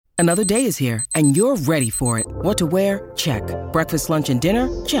Another day is here, and you're ready for it. What to wear? Check. Breakfast, lunch, and dinner?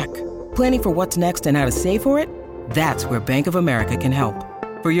 Check. Planning for what's next and how to save for it? That's where Bank of America can help.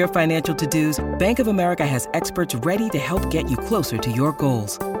 For your financial to-dos, Bank of America has experts ready to help get you closer to your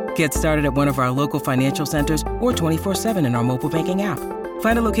goals. Get started at one of our local financial centers or 24/7 in our mobile banking app.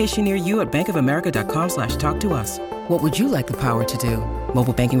 Find a location near you at bankofamerica.com/talktous. What would you like the power to do?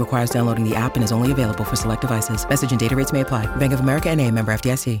 Mobile banking requires downloading the app and is only available for select devices. Message and data rates may apply. Bank of America N.A., member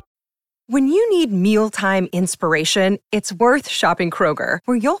FDIC. When you need mealtime inspiration, it's worth shopping Kroger,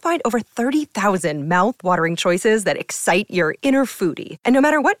 where you'll find over 30,000 mouth-watering choices that excite your inner foodie. And no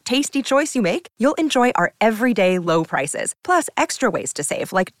matter what tasty choice you make, you'll enjoy our everyday low prices, plus extra ways to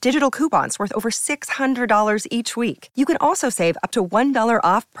save, like digital coupons worth over $600 each week. You can also save up to $1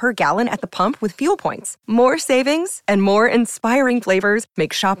 off per gallon at the pump with fuel points. More savings and more inspiring flavors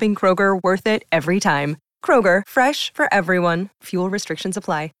make shopping Kroger worth it every time. Kroger, fresh for everyone. Fuel restrictions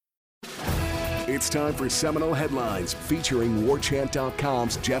apply. It's time for Seminole Headlines, featuring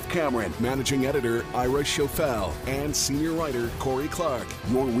WarChant.com's Jeff Cameron, managing editor Ira Schofel, and senior writer Corey Clark.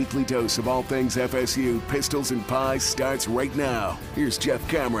 Your weekly dose of all things FSU, pistols, and pies starts right now. Here's Jeff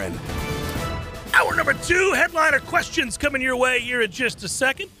Cameron. Hour number 2, headliner questions coming your way here in just a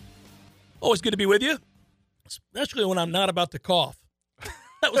second. Always good to be with you, especially when I'm not about to cough.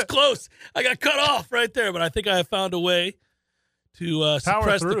 That was close. I got cut off right there, but I think I have found a way to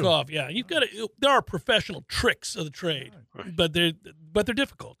suppress the cough. Yeah, you've got to. There are professional tricks of the trade, but they're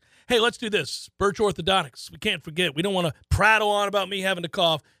difficult. Hey, let's do this. Birch Orthodontics. We can't forget. We don't want to prattle on about me having to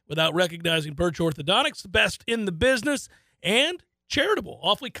cough without recognizing Birch Orthodontics, the best in the business and charitable,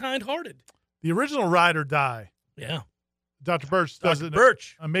 awfully kind-hearted. The original ride or die. Yeah, Dr. Birch does an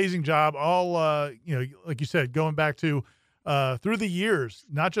amazing job. All like you said, going back to through the years,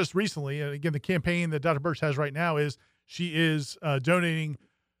 not just recently. And again, the campaign that Dr. Birch has right now is. She is donating,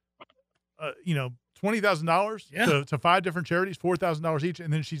 $20,000 to 5 different charities, $4,000 each,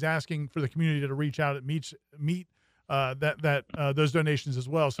 and then she's asking for the community to reach out and meet those donations as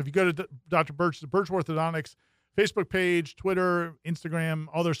well. So if you go to Dr. Birch, the Birch Orthodontics Facebook page, Twitter, Instagram,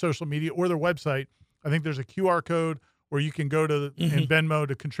 all their social media, or their website, I think there's a QR code where you can go to in Venmo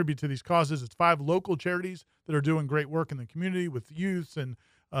to contribute to these causes. It's 5 local charities that are doing great work in the community with youths and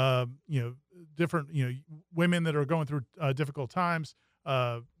different, women that are going through difficult times,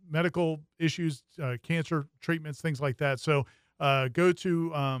 medical issues, cancer treatments, things like that. So go to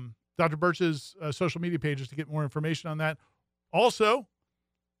Dr. Birch's social media pages to get more information on that. Also,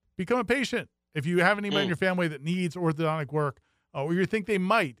 become a patient. If you have anybody in your family that needs orthodontic work or you think they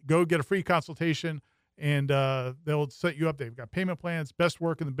might, go get a free consultation and they'll set you up. They've got payment plans, best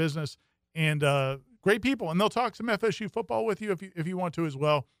work in the business, and great people, and they'll talk some FSU football with you if you want to as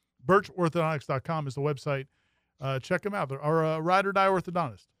well. BirchOrthodontics.com is the website. Check them out. They're our ride or die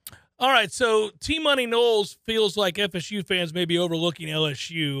orthodontist. All right, so T-Money Knowles feels like FSU fans may be overlooking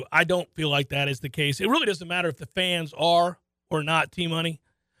LSU. I don't feel like that is the case. It really doesn't matter if the fans are or not T-Money.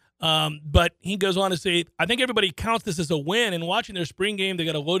 But he goes on to say, I think everybody counts this as a win. And watching their spring game, they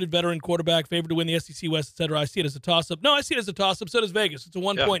got a loaded veteran quarterback, favored to win the SEC West, et cetera. I see it as a toss-up. No, I see it as a toss-up. So does Vegas. It's a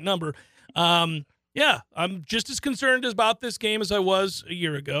one-point number. Yeah, I'm just as concerned about this game as I was a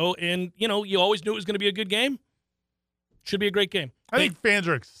year ago. And, you always knew it was going to be a good game. Should be a great game. I think fans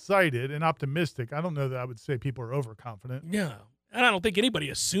are excited and optimistic. I don't know that I would say people are overconfident. Yeah, and I don't think anybody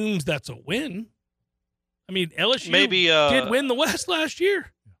assumes that's a win. I mean, LSU did win the West last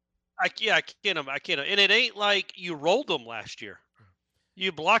year. I can't. And it ain't like you rolled them last year.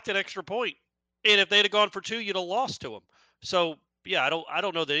 You blocked an extra point. And if they'd have gone for 2, you'd have lost to them. So, yeah, I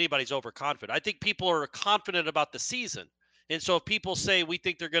don't know that anybody's overconfident. I think people are confident about the season. And so if people say we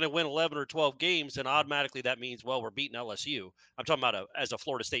think they're going to win 11 or 12 games, then automatically that means, well, we're beating LSU. I'm talking about as a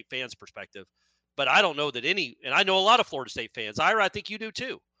Florida State fan's perspective. But I don't know that and I know a lot of Florida State fans. Ira, I think you do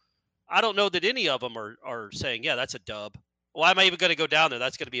too. I don't know that any of them are saying, yeah, that's a dub. Why am I even going to go down there?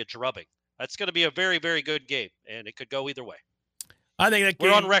 That's going to be a drubbing. That's going to be a very, very good game, and it could go either way. I think that game,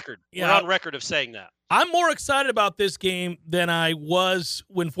 we're on record. Yeah, we're on record of saying that. I'm more excited about this game than I was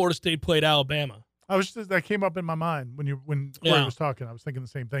when Florida State played Alabama. That came up in my mind when Corey was talking. I was thinking the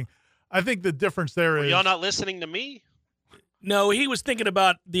same thing. I think the difference there is y'all not listening to me. No, he was thinking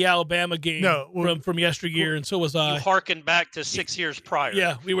about the Alabama game from yesteryear, and so was I. You harkened back to 6 years prior.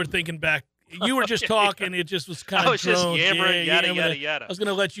 Yeah, we were thinking back. You were just talking. It just was kind of. I was just yammering, yada. I was going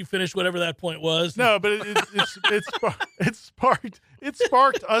to let you finish whatever that point was. No, but it sparked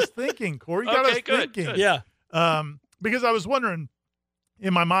us thinking. Corey got us thinking. Good. Yeah. Because I was wondering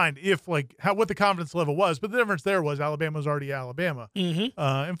in my mind if what the confidence level was, but the difference there was Alabama was already Alabama,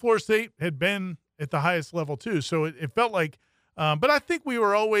 and Florida State had been at the highest level too. So it felt like But I think we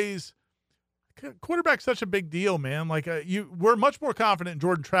were always quarterback's such a big deal, man. Like we're much more confident in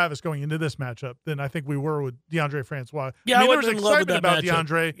Jordan Travis going into this matchup than I think we were with DeAndre Francois. Yeah, I mean, I there was wasn't in love with excitement that about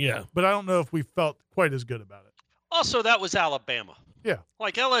matchup. DeAndre. Yeah, but I don't know if we felt quite as good about it. Also, that was Alabama. Yeah.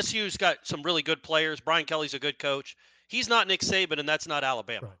 Like LSU's got some really good players. Brian Kelly's a good coach. He's not Nick Saban, and that's not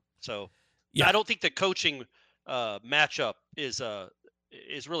Alabama. Right. So Yeah. I don't think the coaching matchup is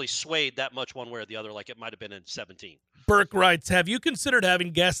really swayed that much one way or the other like it might have been in 17. Burke writes, have you considered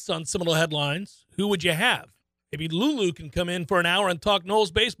having guests on Seminole Headlines? Who would you have? Maybe Lulu can come in for an hour and talk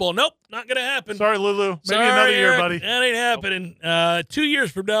Knowles baseball. Nope, not going to happen. Sorry, Lulu. Maybe Sorry, another year, Eric. buddy. That ain't happening. 2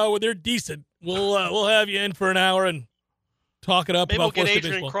 years from now, when they're decent, we'll have you in for an hour and talk it up. Maybe about we'll get Florida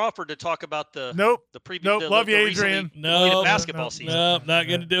Adrian baseball. Crawford to talk about the Nope. Love you, Adrian. No, basketball season. No, not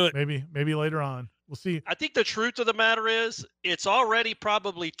going to do it. Maybe later on. We'll see. I think the truth of the matter is it's already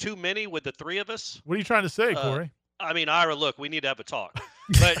probably too many with the three of us. What are you trying to say, Corey? I mean, Ira, look, we need to have a talk.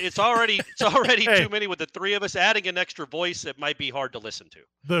 But it's already Hey. too many with the three of us. Adding an extra voice, it might be hard to listen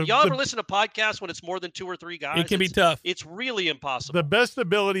to. Y'all ever listen to podcasts when it's more than 2 or 3 guys? It can be tough. It's really impossible. The best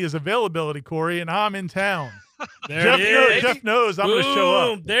ability is availability, Corey, and I'm in town. There it is. Jeff knows I'm going to show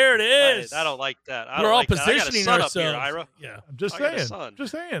up. Boom, there it is. I don't like that. We're all positioning I got a son ourselves. up here, Ira. Yeah. I'm just I got a saying. son.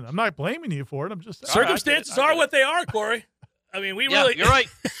 Just saying. I'm not blaming you for it. I'm just saying. Circumstances I get are it. what they are, Corey. I mean, we Yeah, really. you're right.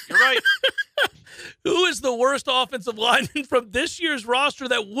 You're right. Who is the worst offensive lineman from this year's roster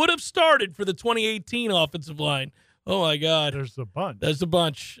that would have started for the 2018 offensive line? Oh, my God. There's a bunch. There's a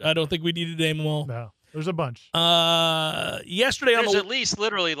bunch. I don't think we need to name them all. No, there's a bunch. Yesterday on There's the at least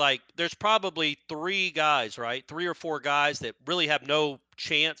literally there's probably 3 guys, right? 3 or 4 guys that really have no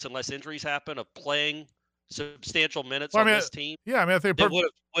chance unless injuries happen of playing substantial minutes on this team. Yeah, I mean, I think That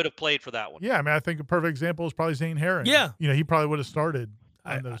would have played for that one. Yeah, I mean, I think a perfect example is probably Zane Herring. Yeah. He probably would have started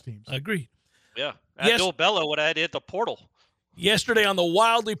on those teams. I agree. Yeah. Yes. Abdul Bello would have had to hit the portal. Yesterday on the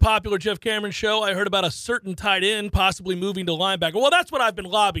wildly popular Jeff Cameron show, I heard about a certain tight end possibly moving to linebacker. Well, that's what I've been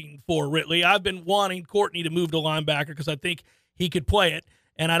lobbying for, Ridley. I've been wanting Courtney to move to linebacker because I think he could play it,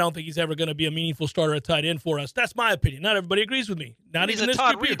 and I don't think he's ever going to be a meaningful starter at tight end for us. That's my opinion. Not everybody agrees with me. He's a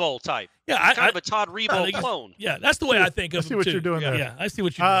Todd Rebowl type. Yeah, He's kind of a Todd Rebowl clone. Yeah, that's the way I think of him, I see what too. you're doing there. Yeah, I see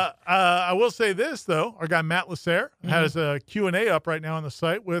what you're doing. I will say this, though. Our guy Matt Lasser has a Q&A up right now on the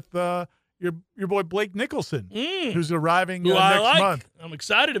site with your boy Blake Nicholson, who's arriving Who I next like. month. I'm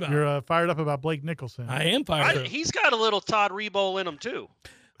excited about it. You're fired up about Blake Nicholson. I am fired up. He's got a little Todd Rebowl in him, too.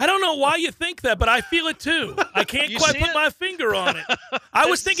 I don't know why you think that, but I feel it too. I can't You quite see put it? my finger on it. I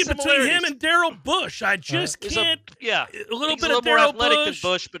was There's thinking between him and Daryl Bush. I just He's can't. a little he's bit a of little more Daryl athletic Bush.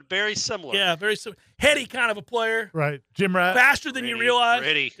 than Bush, but very similar. Yeah, very heady kind of a player. Right. Jim Rat. Faster than you realize.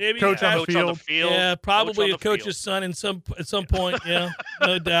 Ready. Maybe Coach on the Coach on the field. Yeah, probably a Coach on the coach's son at some point. Yeah,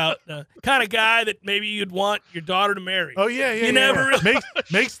 no doubt. Kind of guy that maybe you'd want your daughter to marry. Oh, yeah. You never really-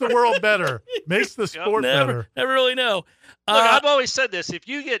 makes the world better. Makes the sport better. Never really know. Look, I've always said this. If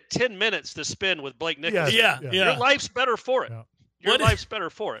you get 10 minutes to spend with Blake Nicholson, Yeah. your life's better for it. Yeah. Your What- life's better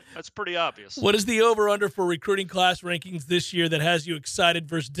for it. That's pretty obvious. What is the over-under for recruiting class rankings this year that has you excited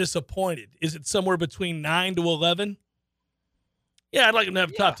versus disappointed? Is it somewhere between 9 to 11? Yeah, I'd like them to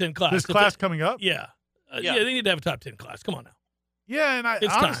have a top 10 class. This class coming up? Yeah. Yeah. Yeah, they need to have a top 10 class. Come on now. Yeah, and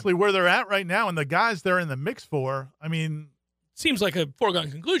It's time. honestly, where they're at right now and the guys they're in the mix for, I mean, Seems like a foregone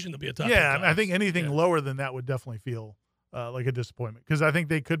conclusion to be a top 10 yeah, class. I think anything Yeah. lower than that would definitely feel like a disappointment because I think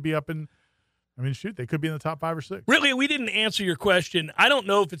they could be up in, they could be in the top 5 or 6. Really, we didn't answer your question. I don't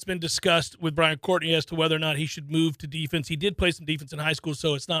know if it's been discussed with Brian Courtney as to whether or not he should move to defense. He did play some defense in high school,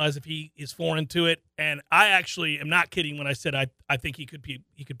 so it's not as if he is foreign to it. And I actually am not kidding when I said I think he could be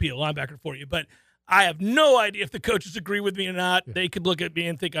a linebacker for you. But I have no idea if the coaches agree with me or not. Yeah. They could look at me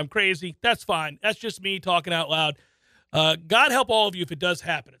and think I'm crazy. That's fine. That's just me talking out loud. God help all of you if it does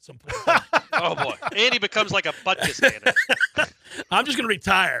happen at some point. Oh, boy. And he becomes like a Butkus candidate. I'm just going to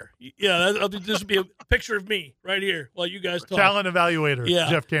retire. Yeah, this will be a picture of me right here while you guys talk. Talent evaluator, Yeah.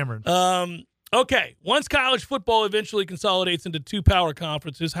 Jeff Cameron. Okay, once college football eventually consolidates into 2 power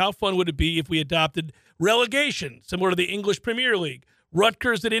conferences, how fun would it be if we adopted relegation, similar to the English Premier League?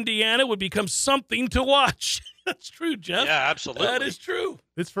 Rutgers at Indiana would become something to watch. That's true, Jeff. Yeah, absolutely. That is true.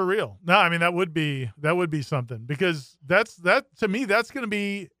 It's for real. No, I mean that would be something because that to me that's going to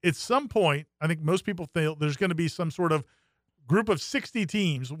be at some point. I think most people feel there's going to be some sort of group of 60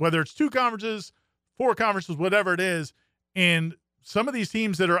 teams, whether it's 2 conferences, 4 conferences, whatever it is, and some of these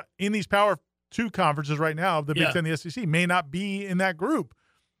teams that are in these Power 2 conferences right now, the Big Ten, the SEC, may not be in that group,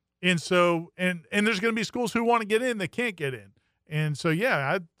 and so and there's going to be schools who want to get in that can't get in. And so,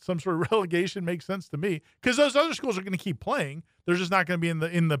 some sort of relegation makes sense to me because those other schools are going to keep playing. They're just not going to be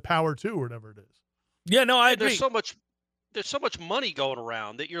in the Power 2 or whatever it is. Yeah, no, I agree. There's so much there's so much money going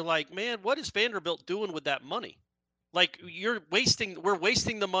around that you're like, man, what is Vanderbilt doing with that money? Like we're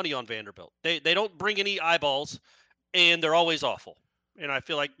wasting the money on Vanderbilt. They don't bring any eyeballs, and they're always awful. And I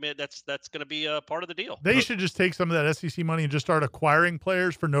feel like, man, that's going to be a part of the deal. They should just take some of that SEC money and just start acquiring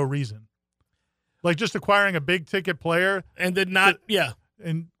players for no reason. Like just acquiring a big ticket player and then not,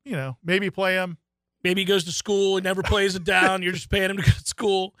 and maybe play him. Maybe he goes to school and never plays it down. You're just paying him to go to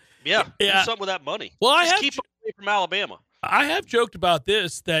school. Yeah, do something with that money. Well, keep him away from Alabama. I have joked about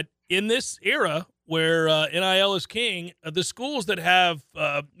this, that in this era where NIL is king, the schools that have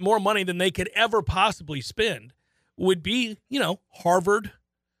more money than they could ever possibly spend would be, Harvard,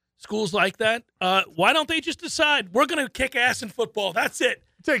 schools like that. Why don't they just decide we're going to kick ass in football? That's it.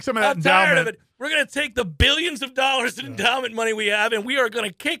 Take some of that I'm tired endowment. of it. We're going to take the billions of dollars in endowment money we have, and we are going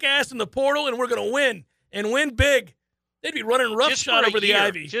to kick ass in the portal, and we're going to win, and win big. They'd be running roughshod over the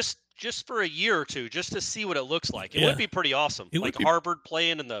Ivy. Just for a year or two, just to see what it looks like. It would be pretty awesome. Like Harvard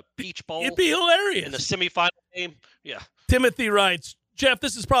playing in the Peach Bowl. It'd be hilarious. In the semifinal game. Yeah. Timothy writes, Jeff,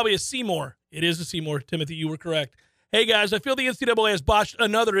 this is probably a Seymour. It is a Seymour. Timothy, you were correct. Hey, guys, I feel the NCAA has botched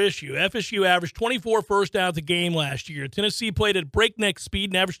another issue. FSU averaged 24 first downs a game last year. Tennessee played at breakneck speed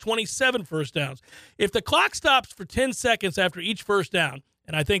and averaged 27 first downs. If the clock stops for 10 seconds after each first down,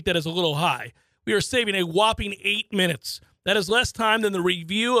 and I think that is a little high, we are saving a whopping 8 minutes. That is less time than the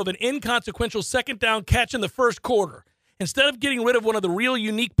review of an inconsequential second down catch in the first quarter. Instead of getting rid of one of the real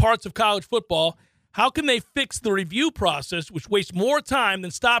unique parts of college football, how can they fix the review process, which wastes more time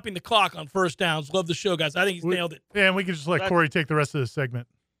than stopping the clock on first downs? Love the show, guys. I think he's nailed it. Yeah, and we can just let Corey take the rest of this segment.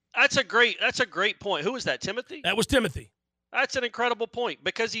 That's a great point. Who was that, Timothy? That was Timothy. That's an incredible point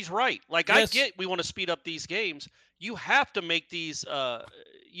because he's right. Like, yes. I get we want to speed up these games. You have to make these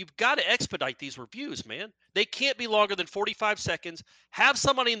you've got to expedite these reviews, man. They can't be longer than 45 seconds. Have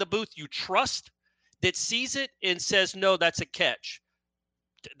somebody in the booth you trust that sees it and says, no, that's a catch.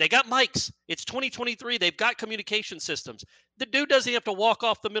 They got mics. It's 2023. They've got communication systems. The dude doesn't have to walk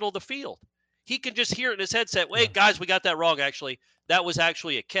off the middle of the field. He can just hear it in his headset. Wait, guys, we got that wrong, actually. That was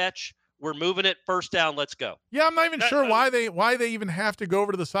actually a catch. We're moving it. First down. Let's go. Yeah, I'm not even sure why they even have to go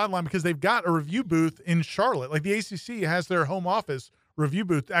over to the sideline because they've got a review booth in Charlotte. Like the ACC has their home office review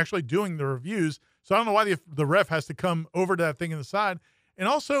booth actually doing the reviews. So I don't know why the ref has to come over to that thing in the side. And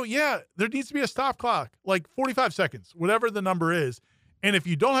also, there needs to be a stop clock, like 45 seconds, whatever the number is. And if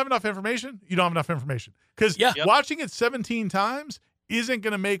you don't have enough information, you don't have enough information. Because watching it 17 times isn't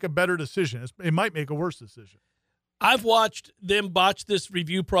going to make a better decision. It might make a worse decision. I've watched them botch this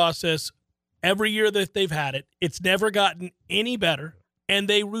review process every year that they've had it. It's never gotten any better. And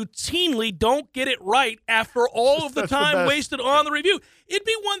they routinely don't get it right after all of the time wasted on the review. It'd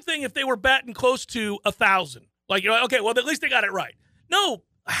be one thing if they were batting close to 1,000. Like, okay, well, at least they got it right. No,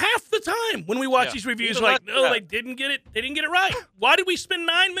 half the time when we watch these reviews, they didn't get it. They didn't get it right. Why did we spend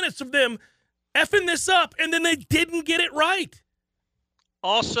 9 minutes of them effing this up and then they didn't get it right?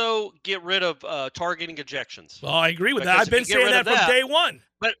 Also, get rid of targeting ejections. Well, I agree with that. I've been saying that from day one.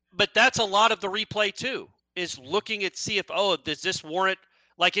 But that's a lot of the replay too. Is looking at see if does this warrant,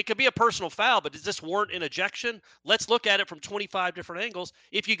 like it could be a personal foul, but does this warrant an ejection? Let's look at it from 25 different angles.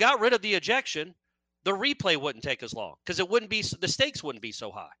 If you got rid of the ejection, the replay wouldn't take as long because the stakes wouldn't be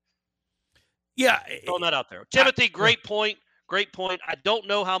so high. Yeah, throwing that out there. Timothy, great point. Great point. I don't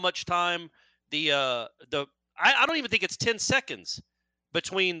know how much time I don't even think it's 10 seconds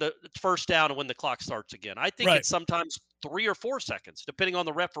between the first down and when the clock starts again. I think it's sometimes 3 or 4 seconds, depending on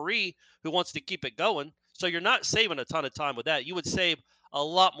the referee who wants to keep it going. So you're not saving a ton of time with that. You would save a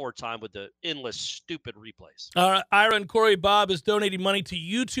lot more time with the endless, stupid replays. Ira and Corey Bob is donating money to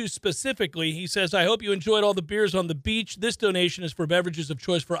you two specifically. He says, I hope you enjoyed all the beers on the beach. This donation is for beverages of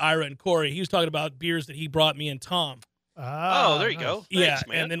choice for Ira and Corey. He was talking about beers that he brought me and Tom. There you go. Thanks,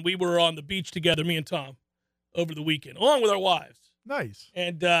 man. And then we were on the beach together, me and Tom, over the weekend, along with our wives. Nice.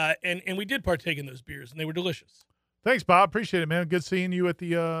 And we did partake in those beers, and they were delicious. Thanks, Bob. Appreciate it, man. Good seeing you at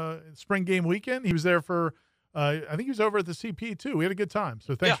the spring game weekend. He was there for, I think he was over at the CP, too. We had a good time.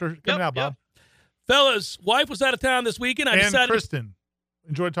 So thanks for coming out, Bob. Fellas, wife was out of town this weekend. Kristen.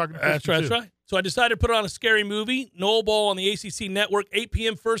 Enjoyed talking to Kristen, That's right. So I decided to put on a scary movie, Noel Ball on the ACC Network, 8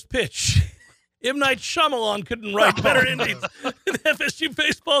 p.m. first pitch. M. Night Shyamalan couldn't write better endings than FSU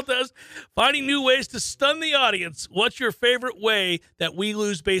baseball does. Finding new ways to stun the audience. What's your favorite way that we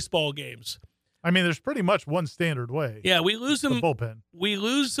lose baseball games? I mean, there's pretty much one standard way. Yeah, we lose them. The bullpen. We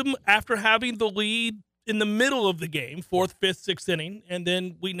lose them after having the lead in the middle of the game, 4th, 5th, 6th inning, and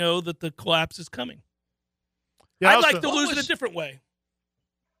then we know that the collapse is coming. Yeah, I'd like to lose it a different way.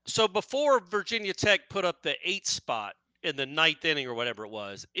 So before Virginia Tech put up the 8th spot in the 9th inning or whatever it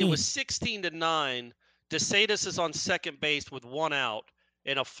was 16-9 DeSatis is on second base with 1 out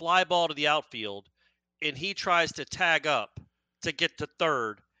and a fly ball to the outfield, and he tries to tag up to get to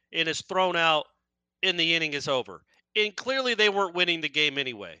third and is thrown out, and the inning is over. And clearly they weren't winning the game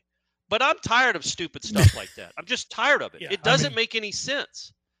anyway. But I'm tired of stupid stuff like that. I'm just tired of it. Yeah, It doesn't make any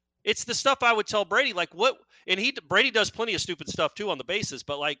sense. It's the stuff I would tell Brady, like what, and Brady does plenty of stupid stuff too on the bases,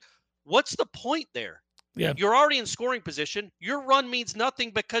 but like, what's the point there? Yeah. You're already in scoring position. Your run means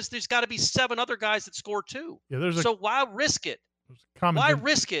nothing because there's got to be 7 other guys that score too. Yeah, so why risk it? Why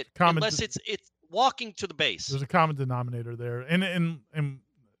risk it unless it's walking to the base? There's a common denominator there, and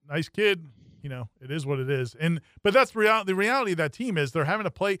nice kid. You know, it is what it is. But that's the reality of that team is they're having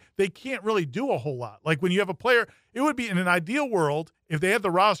to play. They can't really do a whole lot. Like when you have a player, it would be in an ideal world if they had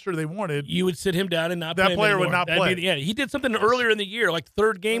the roster they wanted. You would sit him down and not that play him player anymore. would not play. Yeah, he did something earlier in the year, like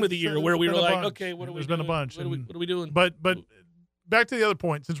third game of the year, where we were like, okay, what are we doing? There's been a bunch. What are we doing? But back to the other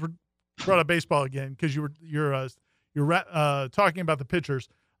point, since we're brought up baseball again, because you're talking about the pitchers.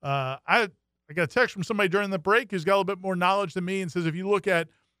 I got a text from somebody during the break who's got a little bit more knowledge than me and says if you look at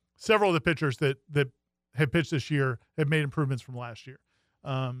several of the pitchers that have pitched this year have made improvements from last year.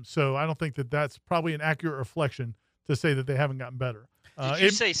 So I don't think that's probably an accurate reflection to say that they haven't gotten better. Did you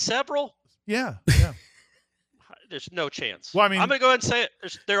say several? Yeah. There's no chance. Well, I mean, I'm going to go ahead and say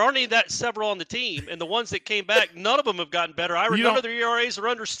it. There aren't any that several on the team, and the ones that came back, none of them have gotten better. I remember their ERAs are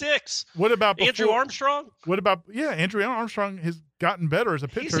under 6. What about Andrew Armstrong? What about Andrew Armstrong has gotten better as a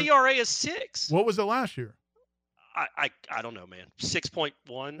pitcher. His ERA is 6. What was it last year? I don't know, man.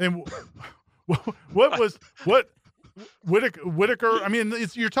 6.1. And what Whitaker? I mean,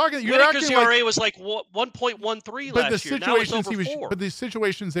 you're talking. Whitaker's ERA was like 1.13 last year. Now it's over 4. But the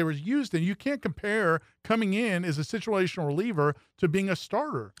situations they were used in, you can't compare coming in as a situational reliever to being a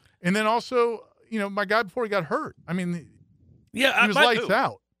starter. And then also, my guy before he got hurt. I mean, he was lights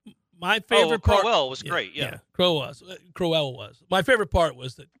out. My favorite part. Crowell was great. Yeah. Crowell was. My favorite part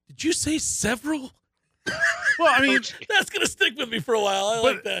was that. Did you say several? Well, I mean, that's gonna stick with me for a while. I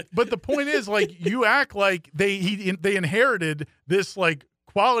like that. But the point is, like, you act like they inherited this like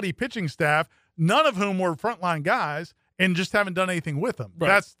quality pitching staff, none of whom were frontline guys, and just haven't done anything with them.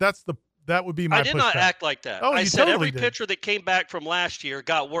 Right. That would be my. I did not act like that. Oh, I said totally every did. pitcher that came back from last year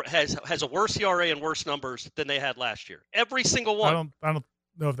has a worse ERA and worse numbers than they had last year. Every single one. I don't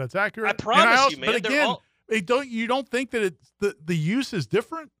know if that's accurate. I promise you, man. But again, you don't think that the use is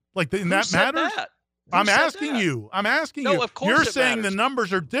different? Like that matters? That? I'm asking you. No, of course You're it saying matters. the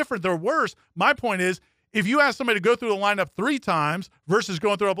numbers are different. They're worse. My point is, if you ask somebody to go through the lineup 3 times versus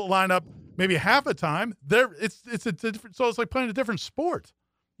going through a lineup maybe half a time, it's a different. So it's like playing a different sport.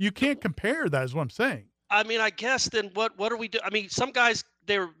 You can't compare that. Is what I'm saying. I mean, I guess then what are we doing? I mean, some guys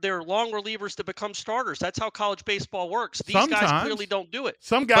they're long relievers that become starters. That's how college baseball works. These guys clearly don't do it.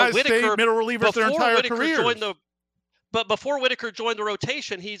 Some guys stay middle relievers their entire careers. But before Whitaker joined the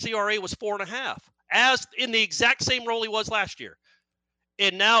rotation, his ERA was 4.5, as in the exact same role he was last year.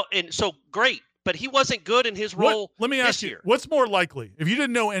 So great, but he wasn't good in his role. Let me ask you, what's more likely? If you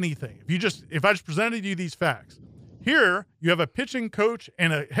didn't know anything, if I just presented you these facts, here you have a pitching coach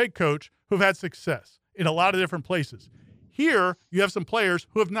and a head coach who've had success in a lot of different places. Here you have some players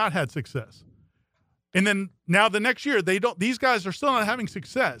who have not had success. And then now the next year, these guys are still not having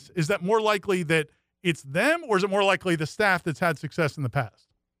success. Is that more likely that it's them, or is it more likely the staff that's had success in the past?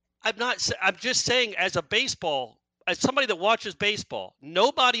 I'm just saying, as somebody that watches baseball,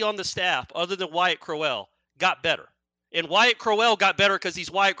 nobody on the staff other than Wyatt Crowell got better. And Wyatt Crowell got better because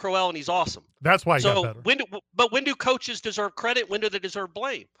he's Wyatt Crowell and he's awesome. That's why he got better. When do coaches deserve credit? When do they deserve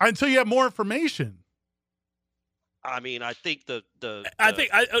blame? Until you have more information. I mean, I think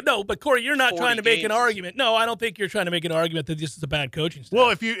no, but Corey, you're not trying to make an argument. No, I don't think you're trying to make an argument that this is a bad coaching staff. Well,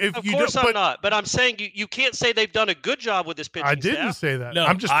 of course I'm not, but I'm saying you can't say they've done a good job with this pitching staff. I didn't say that. No,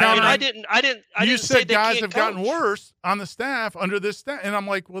 I'm just counting. I didn't. You said guys have coach. gotten worse on the staff under this staff, and I'm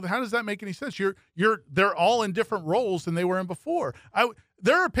like, well, how does that make any sense? They're all in different roles than they were in before.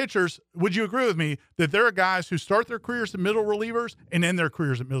 There are pitchers. Would you agree with me that there are guys who start their careers as middle relievers and end their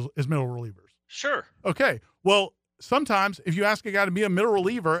careers as middle relievers? Sure. Okay. Well, sometimes if you ask a guy to be a middle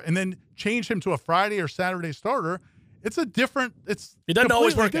reliever and then change him to a Friday or Saturday starter, it doesn't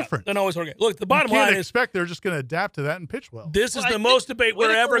always work different. Doesn't always work out. Look, the bottom line is, you can't expect they're just going to adapt to that and pitch well. This is the most debate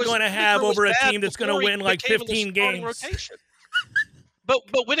we're ever going to have over a team that's going to win like 15 games.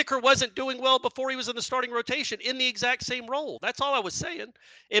 But Whitaker wasn't doing well before he was in the starting rotation in the exact same role. That's all I was saying.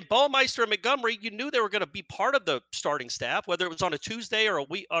 And Ballmeister and Montgomery, you knew they were going to be part of the starting staff, whether it was on a Tuesday or a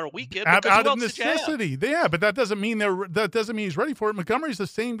weekend. Out Because who of else did you have? necessity. Yeah, but that doesn't mean he's ready for it. Montgomery's the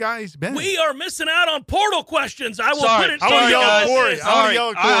same guy he's been. We are missing out on portal questions. I will Sorry. put it. I want to yell at Corey. Sorry.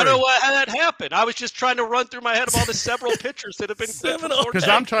 Corey. I don't know how that happened. I was just trying to run through my head of all the several pitchers that have been Seminole. Because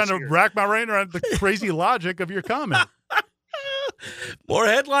I'm trying to rack my brain around the crazy logic of your comment. More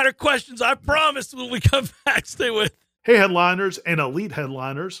headliner questions, I promise, when we come back. Stay with. Hey, headliners and elite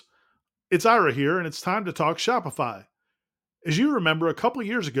headliners. It's Ira here, and it's time to talk Shopify. As you remember, a couple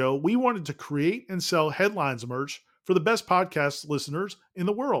years ago, we wanted to create and sell headlines merch for the best podcast listeners in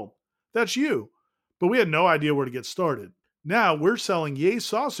the world. That's you. But we had no idea where to get started. Now we're selling Yay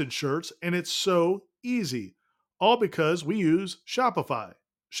Sausage shirts, and it's so easy. All because we use Shopify.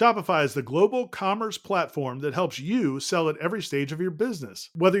 Shopify is the global commerce platform that helps you sell at every stage of your business.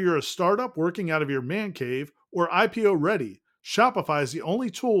 Whether you're a startup working out of your man cave or IPO ready, Shopify is the only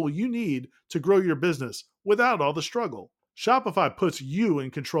tool you need to grow your business without all the struggle. Shopify puts you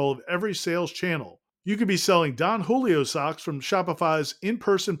in control of every sales channel. You could be selling Don Julio socks from Shopify's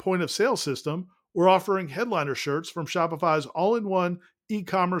in-person point of sale system or offering headliner shirts from Shopify's all-in-one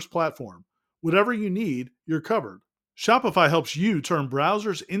e-commerce platform. Whatever you need, you're covered. Shopify helps you turn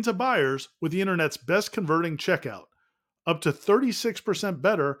browsers into buyers with the internet's best converting checkout, up to 36%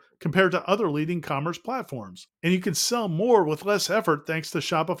 better compared to other leading commerce platforms. And you can sell more with less effort thanks to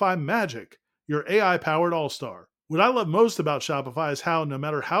Shopify Magic, your AI-powered all-star. What I love most about Shopify is how no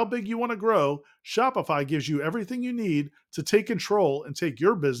matter how big you want to grow, Shopify gives you everything you need to take control and take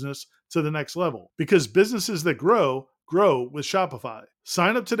your business to the next level. Because businesses that grow with Shopify.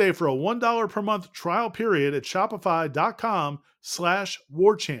 Sign up today for a $1 per month trial period at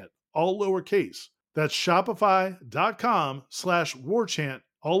shopify.com/warchant, all lowercase. That's shopify.com/warchant,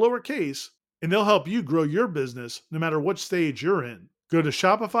 all lowercase, and they'll help you grow your business no matter what stage you're in. Go to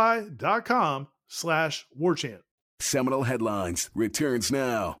shopify.com/warchant. Seminole Headlines returns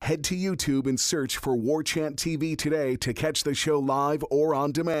now. Head to YouTube and search for War Chant TV today to catch the show live or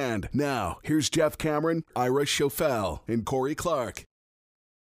on demand. Now, here's Jeff Cameron, Ira Schofel, and Corey Clark.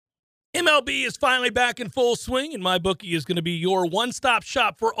 MLB is finally back in full swing, and MyBookie is going to be your one-stop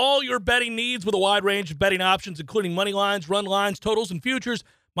shop for all your betting needs with a wide range of betting options, including money lines, run lines, totals, and futures.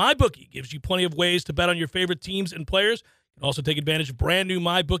 MyBookie gives you plenty of ways to bet on your favorite teams and players. You can also take advantage of brand new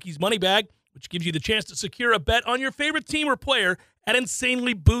MyBookie's Money Bag, which gives you the chance to secure a bet on your favorite team or player at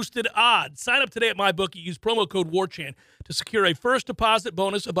insanely boosted odds. Sign up today at MyBookie. Use promo code WARCHANT to secure a first deposit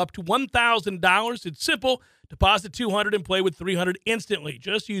bonus of up to $1,000. It's simple. Deposit $200 and play with $300 instantly.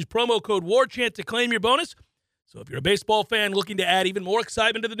 Just use promo code WARCHANT to claim your bonus. So if you're a baseball fan looking to add even more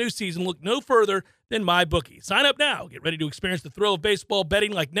excitement to the new season, look no further than MyBookie. Sign up now. Get ready to experience the thrill of baseball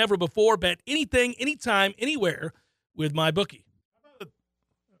betting like never before. Bet anything, anytime, anywhere with MyBookie.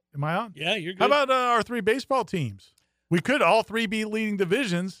 Am I on? Yeah, you're good. How about our three baseball teams? We could all three be leading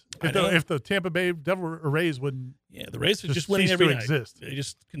divisions if the Tampa Bay Devil Rays wouldn't. Yeah, the Rays are just winning every night. Exist. They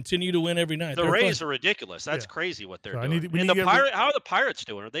just continue to win every night. The Rays are ridiculous. That's crazy what they're doing. How are the Pirates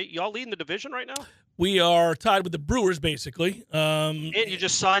doing? Are they y'all leading the division right now? We are tied with the Brewers, basically. And you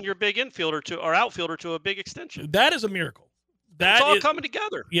just signed your big outfielder to a big extension. That is a miracle. It's all coming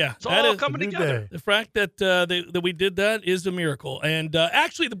together. Yeah, it's all coming together. The fact that that we did that is a miracle. And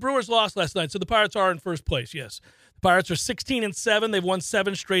actually, the Brewers lost last night, so the Pirates are in first place. Yes, the Pirates are 16-7. They've won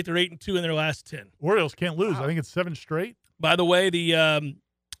 7 straight. They're 8-2 in their last 10. Orioles can't lose. Wow. I think it's 7 straight. By the way, the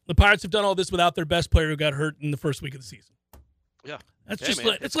Pirates have done all this without their best player who got hurt in the first week of the season. Yeah, that's it's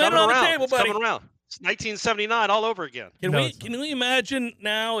landing on the table, buddy. It's coming around. It's 1979 all over again. Can we imagine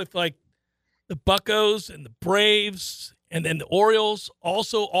now if like the Buccos and the Braves and then the Orioles,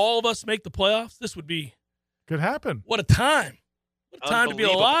 also all of us make the playoffs? This would be could happen. What a time! What a time to be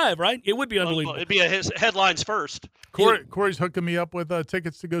alive, right? It would be unbelievable. It'd be his headlines first. Corey's hooking me up with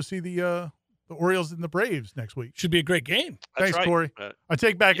tickets to go see the Orioles and the Braves next week. Should be a great game. Thanks, right. Corey. I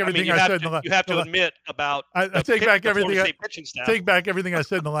take back everything I said. You have to admit about. I take back everything. Take back everything I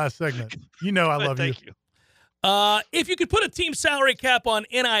said in the last segment. You know I love you. Thank you. If you could put a team salary cap on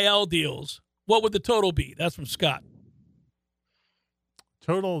NIL deals, what would the total be? That's from Scott.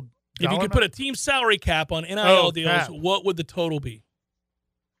 Total. If you could put a team salary cap on NIL deals, what would the total be?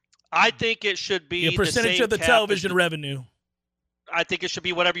 I think it should be a percentage of the television revenue. I think it should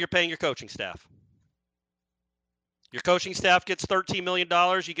be whatever you're paying your coaching staff. Your coaching staff gets $13 million.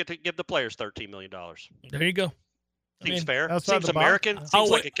 You get to give the players $13 million. There you go. Seems fair. Seems American. Seems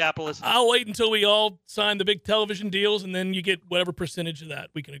like a capitalist. I'll wait until we all sign the big television deals, and then you get whatever percentage of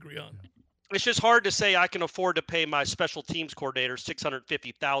that we can agree on. It's just hard to say I can afford to pay my special teams coordinator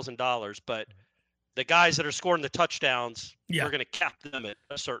 $650,000, but the guys that are scoring the touchdowns, we're going to cap them at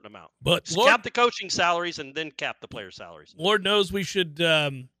a certain amount. But just cap the coaching salaries and then cap the player salaries. Lord knows we should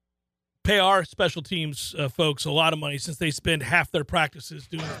pay our special teams folks a lot of money since they spend half their practices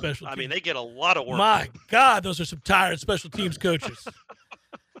doing special teams. I mean, they get a lot of work. My God, those are some tired special teams coaches.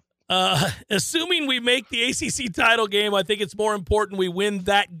 Assuming we make the ACC title game, I think it's more important we win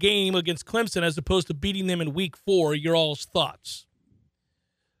that game against Clemson as opposed to beating them in week 4. Your all's thoughts?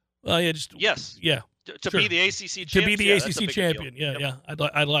 Yes. Yeah. To be the ACC champion. To be the ACC champion. Yeah, yeah.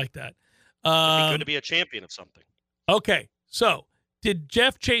 I'd like that. It'd be good to be a champion of something. Okay. So, did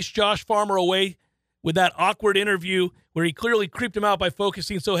Jeff chase Josh Farmer away with that awkward interview where he clearly creeped him out by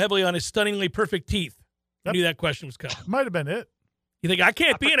focusing so heavily on his stunningly perfect teeth? I knew that question was coming. Might have been it. You think, I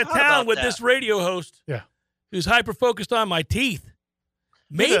can't be in a town with this radio host who's hyper-focused on my teeth.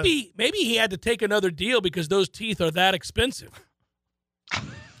 Maybe he had to take another deal because those teeth are that expensive.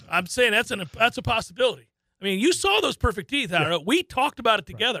 I'm saying that's a possibility. I mean, you saw those perfect teeth, Howard. Yeah. We talked about it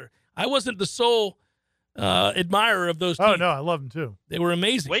together. Right. I wasn't the sole admirer of those teeth. Oh, no, I love them, too. They were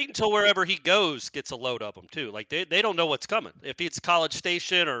amazing. Wait until wherever he goes gets a load of them, too. Like, they don't know what's coming. If it's College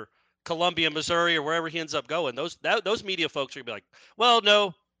Station or Columbia, Missouri, or wherever he ends up going, those media folks are going to be like, well,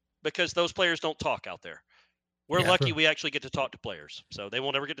 no, because those players don't talk out there. We're lucky we actually get to talk to players, so they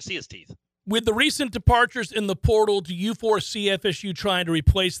won't ever get to see his teeth. With the recent departures in the portal, do you foresee FSU trying to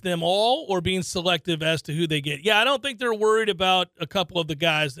replace them all or being selective as to who they get? Yeah, I don't think they're worried about a couple of the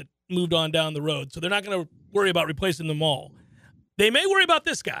guys that moved on down the road, so they're not going to worry about replacing them all. They may worry about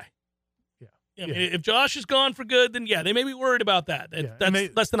this guy. Yeah. If Josh is gone for good, then, they may be worried about that.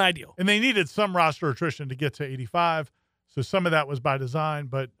 That's less than ideal. And they needed some roster attrition to get to 85, so some of that was by design.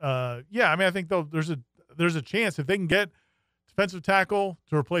 But, I mean, I think there's a chance if they can get defensive tackle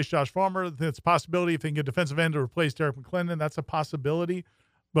to replace Josh Farmer, that's a possibility. If they can get defensive end to replace Derek McClendon, that's a possibility.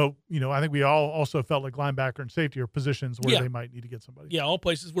 But, I think we all also felt like linebacker and safety are positions where they might need to get somebody. Yeah, all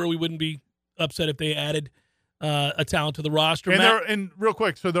places where we wouldn't be upset if they added a talent to the roster. And real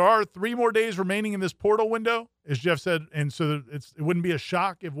quick, so there are 3 more days remaining in this portal window, as Jeff said, and so it wouldn't be a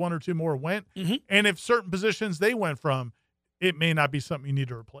shock if 1 or 2 more went. Mm-hmm. And if certain positions they went from, it may not be something you need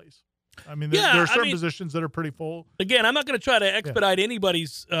to replace. I mean, there are certain positions that are pretty full. Again, I'm not going to try to expedite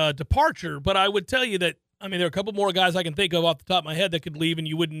anybody's departure, but I would tell you that, I mean, there are a couple more guys I can think of off the top of my head that could leave and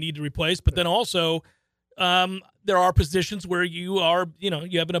you wouldn't need to replace. But then also, there are positions where you are,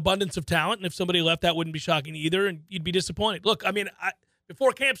 you have an abundance of talent, and if somebody left, that wouldn't be shocking either, and you'd be disappointed. Look, I mean,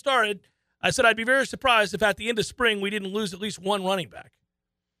 before camp started, I said I'd be very surprised if at the end of spring we didn't lose at least one running back.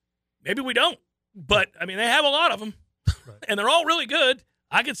 Maybe we don't, but, I mean, they have a lot of them, and they're all really good.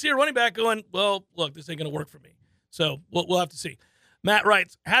 I could see a running back going, well, look, this ain't going to work for me. So we'll have to see. Matt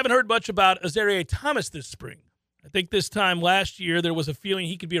writes, haven't heard much about Azareye'h Thomas this spring. I think this time last year there was a feeling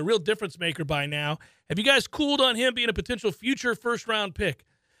he could be a real difference maker by now. Have you guys cooled on him being a potential future first-round pick?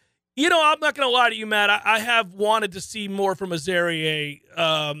 I'm not going to lie to you, Matt. I have wanted to see more from Azareye'h.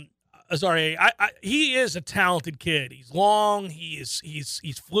 He is a talented kid. He's long.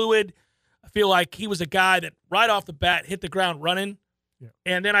 He's fluid. I feel like he was a guy that right off the bat hit the ground running. Yeah.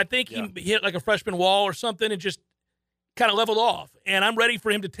 And then I think he hit like a freshman wall or something and just kind of leveled off. And I'm ready for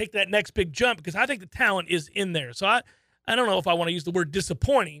him to take that next big jump because I think the talent is in there. So I don't know if I want to use the word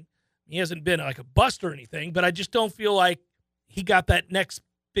disappointing. He hasn't been like a bust or anything, but I just don't feel like he got that next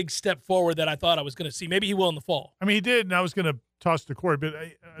big step forward that I thought I was going to see. Maybe he will in the fall. I mean, he did, and I was going to toss to Corey, but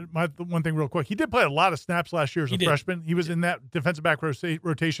one thing real quick. He did play a lot of snaps last year as a freshman. He was in that defensive back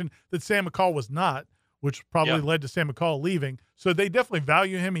rotation that Sam McCall was not, which probably led to Sam McCall leaving. So they definitely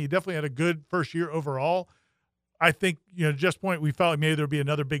value him. He definitely had a good first year overall. I think, just point, we felt like maybe there would be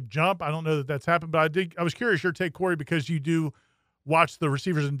another big jump. I don't know that that's happened, but I was curious your take, Corey, because you do watch the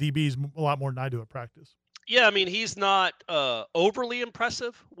receivers and DBs a lot more than I do at practice. Yeah, I mean, he's not overly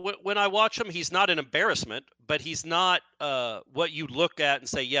impressive when I watch him. He's not an embarrassment, but he's not what you look at and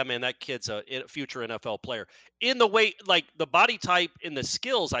say, yeah, man, that kid's a future NFL player. In the way, like the body type and the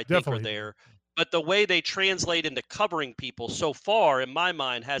skills, I think, are there. But the way they translate into covering people so far, in my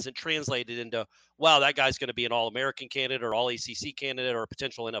mind, hasn't translated into, wow, that guy's going to be an All-American candidate or All-ACC candidate or a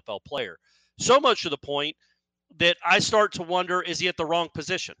potential NFL player. So much to the point that I start to wonder, is he at the wrong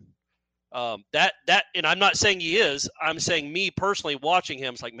position? And I'm not saying he is. I'm saying me personally watching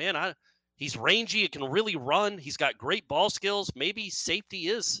him, it's like, man, he's rangy. He can really run. He's got great ball skills. Maybe safety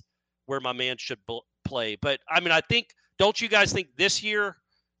is where my man should play. But, I mean, don't you guys think this year,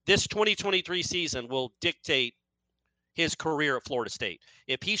 this 2023 season will dictate his career at Florida State?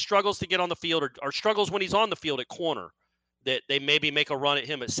 If he struggles to get on the field or struggles when he's on the field at corner, that they maybe make a run at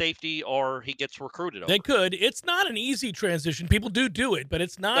him at safety, or he gets recruited over. They could. It's not an easy transition. People do it, but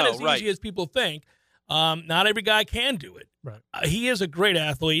it's not as easy as people think. Not every guy can do it. Right. He is a great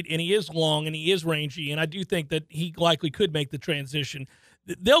athlete, and he is long, and he is rangy, and I do think that he likely could make the transition.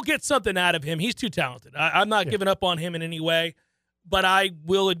 They'll get something out of him. He's too talented. I'm not giving up on him in any way, but I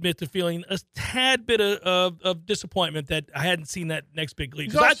will admit to feeling a tad bit of disappointment that I hadn't seen that next big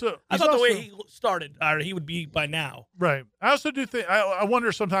league. I thought the way he started, he would be by now. Right. I also do think I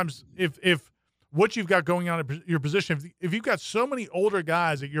wonder sometimes if what you've got going on at your position, if you've got so many older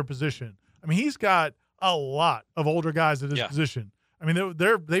guys at your position. I mean, he's got a lot of older guys at his position. I mean,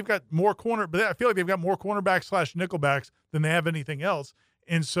 they've got more but I feel like they've got more cornerbacks / nickelbacks than they have anything else.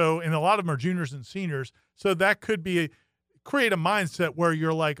 And a lot of them are juniors and seniors. So that could create a mindset where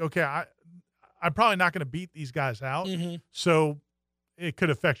you're like, okay, I'm probably not going to beat these guys out. Mm-hmm. So it could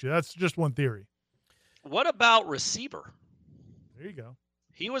affect you. That's just one theory. What about receiver? There you go.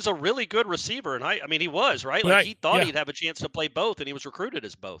 He was a really good receiver, and I mean, he was, right? Like, he thought he'd have a chance to play both, and he was recruited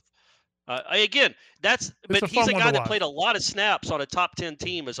as both. Again, but he's a guy that played a lot of snaps on a top 10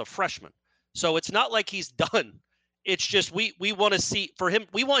 team as a freshman. So it's not like he's done. It's just we want to see for him.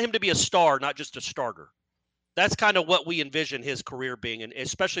 We want him to be a star, not just a starter. That's kind of what we envision his career being, and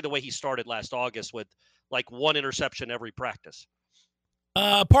especially the way he started last August with like one interception every practice.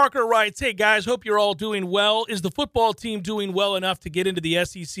 Parker writes, "Hey guys, hope you're all doing well. Is the football team doing well enough to get into the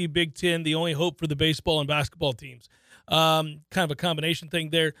SEC Big Ten? The only hope for the baseball and basketball teams." Kind of a combination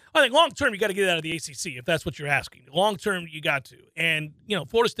thing there. I think long term you got to get out of the ACC if that's what you're asking. Long term you got to, and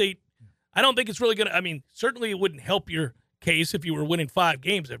Florida State. I don't think it's really going to – I mean, certainly it wouldn't help your case if you were winning 5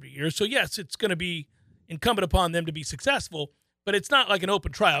 games every year. So, yes, it's going to be incumbent upon them to be successful, but it's not like an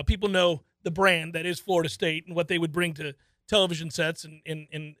open trial. People know the brand that is Florida State and what they would bring to television sets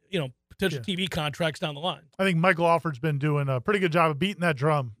and potential TV contracts down the line. I think Michael Alford's been doing a pretty good job of beating that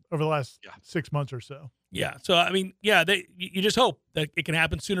drum over the last 6 months or so. Yeah. So, I mean, you just hope that it can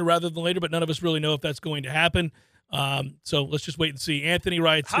happen sooner rather than later, but none of us really know if that's going to happen. So let's just wait and see. Anthony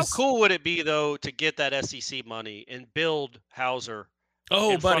writes, how cool would it be though to get that SEC money and build Hauser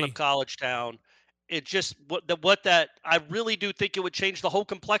in front of College Town? It just I really do think it would change the whole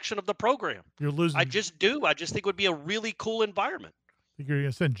complexion of the program. You're losing. I just do. I just think it would be a really cool environment. I think you're going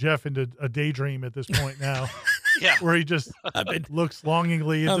to send Jeff into a daydream at this point now. Where he just looks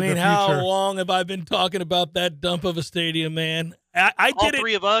longingly into the future. How long have I been talking about that dump of a stadium, man? All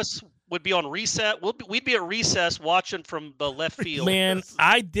three of us would be on recess. We'd be at recess watching from the left field. Man,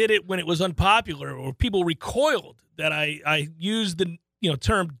 I did it when it was unpopular, or people recoiled that I used the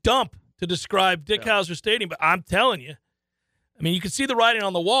term dump to describe Dick Hauser Stadium. But I'm telling you, I mean, you can see the writing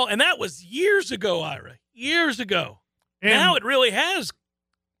on the wall, and that was years ago, Ira. Years ago. And now it really has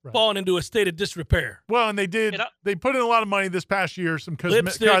fallen into a state of disrepair. Well, and they put in a lot of money this past year, some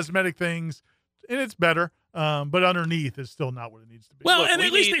cosmetic things, and it's better. But underneath is still not what it needs to be. Well, at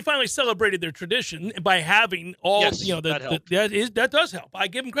least they finally celebrated their tradition by having all. That does help. I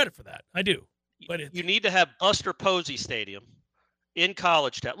give them credit for that. I do. But you need to have Buster Posey Stadium in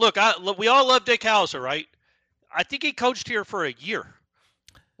College Town. Look, we all love Dick Hauser, right? I think he coached here for a year.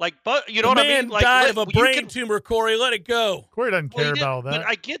 But you know what I mean? Man died of a brain tumor, Corey. Let it go. Corey doesn't care about all that. But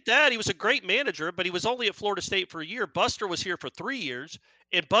I get that. He was a great manager, but he was only at Florida State for a year. Buster was here for 3 years,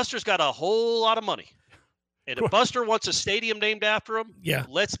 and Buster's got a whole lot of money. And if Buster wants a stadium named after him,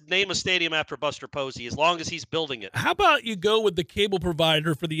 let's name a stadium after Buster Posey, as long as he's building it. How about you go with the cable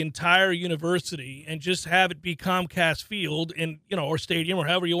provider for the entire university and just have it be Comcast Field and or stadium or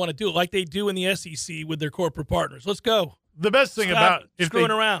however you want to do it, like they do in the SEC with their corporate partners. Let's go. The best thing about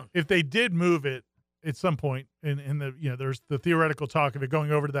around. If they did move it at some point, in the there's the theoretical talk of it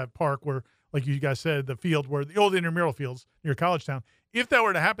going over to that park where, like you guys said, the field where the old intramural fields near College Town. If that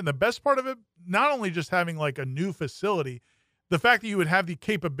were to happen, the best part of it, not only just having like a new facility, the fact that you would have the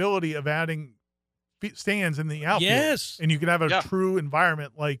capability of adding stands in the outfield, and you can have a true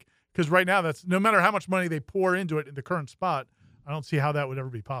environment, because right now that's no matter how much money they pour into it in the current spot, I don't see how that would ever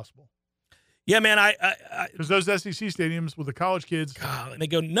be possible. Yeah, man, because those SEC stadiums with the college kids, God, and they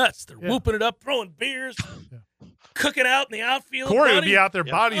go nuts. They're whooping it up, throwing beers, cooking out in the outfield. Corey would be out there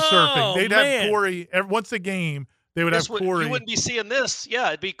body surfing. They'd have Corey once a game. They would have Corey. You wouldn't be seeing this. Yeah,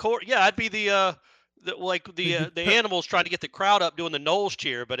 it'd be Corey. Yeah, I'd be the animals trying to get the crowd up doing the Knowles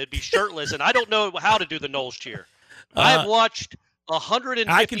cheer, but it'd be shirtless, and I don't know how to do the Knowles cheer. I have watched 150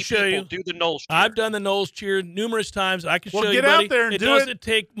 I can show people you. do the Knowles cheer. I've done the Knowles cheer numerous times. I can show you, get buddy. out there and it do it. doesn't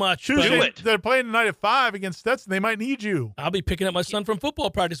take much. Tuesday, Do it. They're playing tonight at 5 against Stetson. They might need you. I'll be picking up my son from football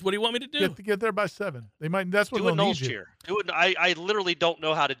practice. What do you want me to do? Get there by 7. They might. That's what Do they'll a Knowles need you. cheer. Do it. I literally don't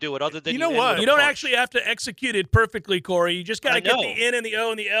know how to do it other than You know end what? with a You don't punch. actually have to execute it perfectly, Corey. You just got to I get know. the N and the O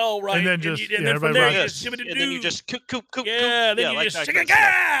and the L right. And then just- and yeah, then from everybody there, rocks. you Yes. just And then you just coop. yeah, then you like just that kind of stuff.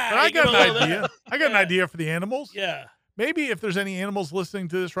 But I got an that. idea. I got an idea for the animals. Yeah, Maybe if there's any animals listening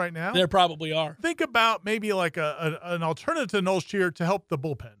to this right now, there probably are. think about maybe like an alternative to Knowles cheer to help the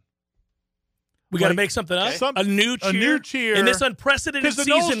bullpen. We got to Like, make something up. some- A new cheer. A new cheer. in this unprecedented Because the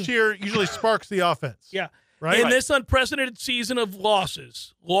season. Knowles cheer usually sparks the offense. Yeah. Right? In this unprecedented season of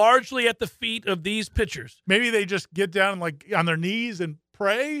losses, largely at the feet of these pitchers. Maybe they just get down like on their knees and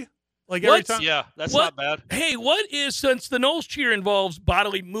pray. Like every What's- time. Yeah, that's What- not bad. Hey, what is, since the Knowles cheer involves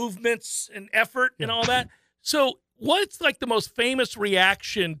bodily movements and effort and all that, so what's like the most famous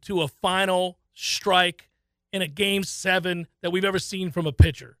reaction to a final strike in a Game 7 that we've ever seen from a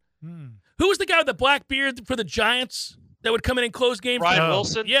pitcher? Who was the guy with the black beard for the Giants that would come in and close games? Brian Oh.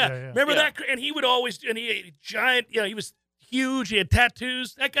 Wilson. Yeah. Yeah. Remember Yeah. that? And he would always, and he had a giant, he was huge. He had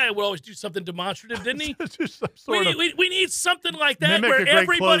tattoos. That guy would always do something demonstrative, didn't he? Just some sort of. We need something like that Mimic where a great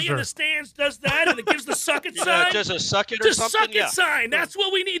everybody in closer. the stands does that and it gives the suck it Yeah, sign. just a suck it or Just something. suck it Yeah. sign. That's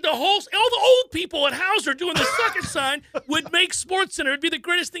what we need. All the old people at Hauser doing the suck it sign would make Sports Center. It'd be the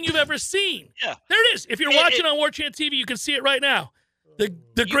greatest thing you've ever seen. Yeah. There it is. If you're watching on War Chant TV, you can see it right now.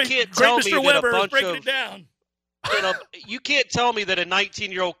 The great can't tell me Mr. that a Weber is bunch breaking of- it down. You can't tell me that a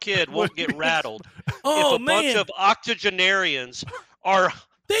 19-year-old kid won't get rattled Oh, if a bunch man. of octogenarians are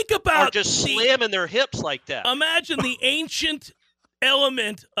Think about just the- slamming their hips like that. Imagine the ancient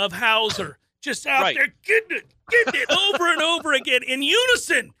element of Hauser just out Right. there getting it over and over again in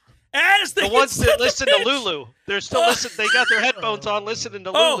unison as the they ones hit that the listen to pitch. Lulu, they're still listening. They got their headphones on, listening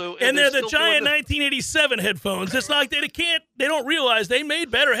to Oh, Lulu, and they're the still doing giant 1987 headphones. It's like they don't realize they made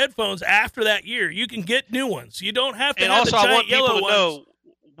better headphones after that year. You can get new ones. You don't have to And have also, the I giant want people yellow to ones. know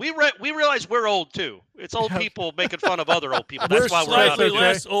we realize we're old too. It's old people making fun of other old people. That's We're why we're out slightly of okay.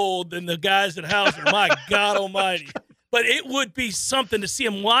 less old than the guys at Hauser. My God Almighty! But it would be something to see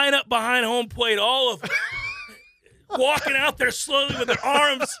them line up behind home plate, all of walking out there slowly with their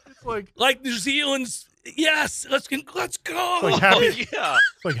arms like New Zealand's. Yes, let's go. Like happy, yeah.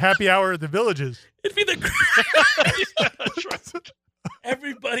 it's like happy hour at the Villages. It'd be the That's right.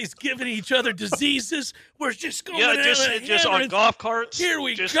 everybody's giving each other diseases. We're just going. Yeah, to just on hammer it. golf carts. Here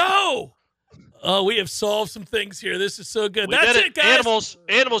we just, go. Oh, we have solved some things here. This is so good. We That's did it, guys.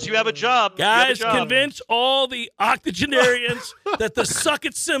 Animals, you have a job. You have a Guys, job. convince all the octogenarians that the suck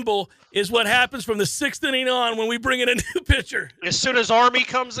it symbol is what happens from the 6th inning on when we bring in a new pitcher. As soon as Army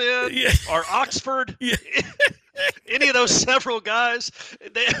comes in, Yeah. or Oxford, Yeah. any of those several guys,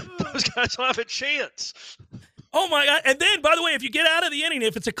 those guys don't have a chance. Oh, my God. And then, by the way, if you get out of the inning,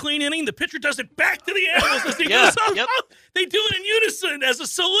 if it's a clean inning, the pitcher does it back to the animals. As he Yeah, goes up. yep. They do it in unison as a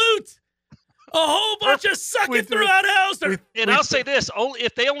salute. A whole bunch of suck We it do- throughout Hauser. And I'll say this: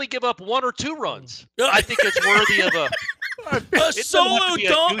 if they only give up 1 or 2 runs, Yeah. I think it's worthy of a. A doesn't solo have to be a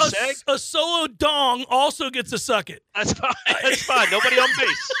dong, goose egg. a solo dong also gets a suck it. That's fine. That's fine. Nobody on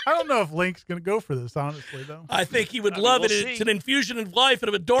base. I don't know if Link's going to go for this, honestly, though. I think he would I mean, love we'll it. see. It's an infusion of life and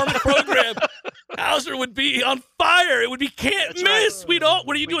of a dormant program. Hauser would be on fire. It would be can't That's miss. right. We'd all.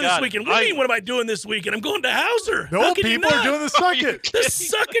 What are you We doing this got it. weekend? What do you mean? What am I doing this weekend? I'm going to Hauser. The How old can you people are not? doing the suck it. The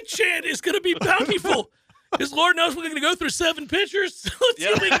suck it chant is going to be bountiful. Because Lord knows we're going to go through 7 pitchers. Let's see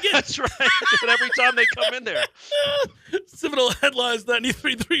Yeah, if we can get that's right. But every time they come in there, Seminole Headlines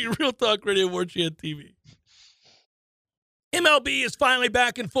 93.3 Real Talk Radio, War Chant TV. MLB is finally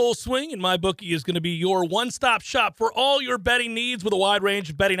back in full swing, and MyBookie is going to be your one-stop shop for all your betting needs with a wide range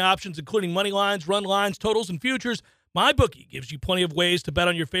of betting options, including money lines, run lines, totals, and futures. MyBookie gives you plenty of ways to bet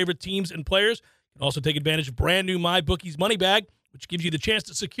on your favorite teams and players. You can also take advantage of brand new MyBookie's Money Bag, which gives you the chance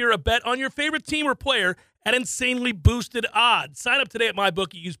to secure a bet on your favorite team or player at insanely boosted odds. Sign up today at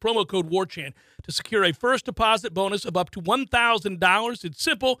MyBookie. Use promo code WARCHANT to secure a first deposit bonus of up to $1,000. It's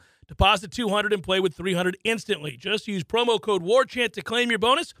simple. Deposit $200 and play with $300 instantly. Just use promo code WARCHANT to claim your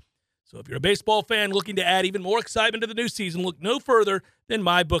bonus. So if you're a baseball fan looking to add even more excitement to the new season, look no further than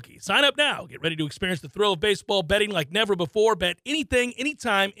MyBookie. Sign up now. Get ready to experience the thrill of baseball betting like never before. Bet anything,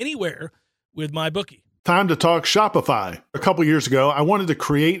 anytime, anywhere with MyBookie. Time to talk Shopify. A couple years ago, I wanted to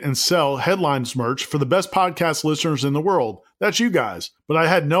create and sell headlines merch for the best podcast listeners in the world. That's you guys. But I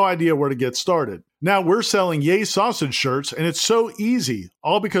had no idea where to get started. Now we're selling Yay Sausage shirts, and it's so easy,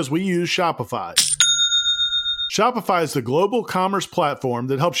 all because we use Shopify. Shopify is the global commerce platform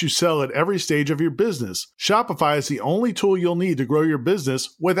that helps you sell at every stage of your business. Shopify is the only tool you'll need to grow your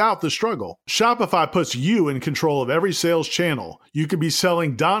business without the struggle. Shopify puts you in control of every sales channel. You could be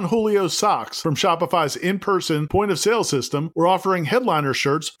selling Don Julio socks from Shopify's in-person point-of-sale system or offering headliner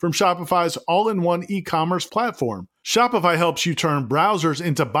shirts from Shopify's all-in-one e-commerce platform. Shopify helps you turn browsers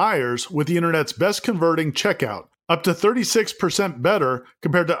into buyers with the internet's best converting checkout, up to 36% better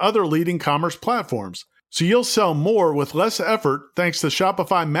compared to other leading commerce platforms. So you'll sell more with less effort thanks to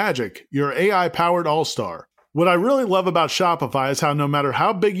Shopify Magic, your AI-powered all-star. What I really love about Shopify is how no matter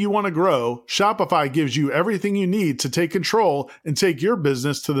how big you want to grow, Shopify gives you everything you need to take control and take your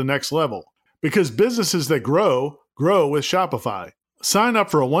business to the next level. Because businesses that grow, grow with Shopify. Sign up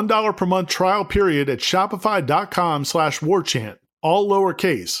for a $1 per month trial period at shopify.com/warchant, all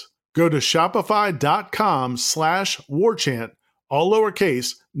lowercase. Go to shopify.com/warchant, all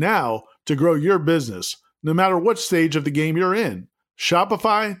lowercase, now to grow your business, no matter what stage of the game you're in.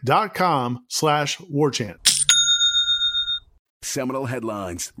 Shopify.com/warchant. Seminole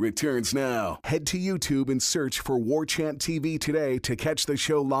Headlines returns now. Head to YouTube and search for War Chant TV today to catch the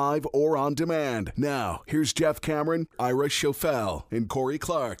show live or on demand. Now, here's Jeff Cameron, Ira Schofel, and Corey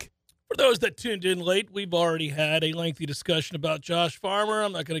Clark. For those that tuned in late, we've already had a lengthy discussion about Josh Farmer.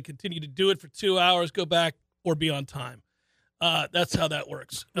 I'm not going to continue to do it for 2 hours. Go back or be on time. That's how that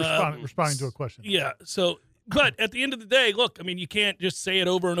works. Responding to a question. Yeah. So, but at the end of the day, look, I mean, you can't just say it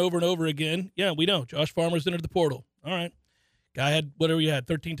over and over and over again. Yeah, we know. Josh Farmer's entered the portal. All right. Guy had whatever he had,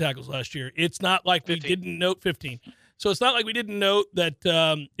 13 tackles last year. It's not like 15. We didn't note 15. So it's not like we didn't note that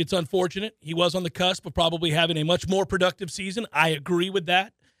it's unfortunate. He was on the cusp of probably having a much more productive season. I agree with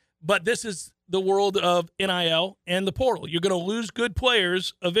that. But this is the world of NIL and the portal. You're going to lose good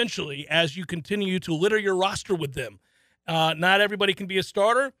players eventually as you continue to litter your roster with them. Not everybody can be a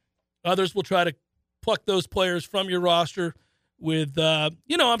starter. Others will try to pluck those players from your roster with,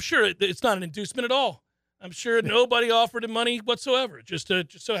 I'm sure it's not an inducement at all. I'm sure nobody offered him money whatsoever. It just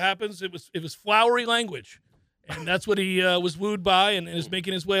so happens it was flowery language, and that's what he was wooed by and is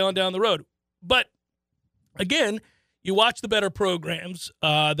making his way on down the road. But, again, you watch the better programs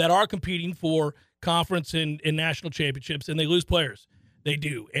that are competing for conference and national championships, and they lose players. They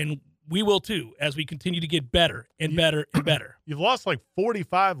do, and we will too as we continue to get better and better and better. You've lost like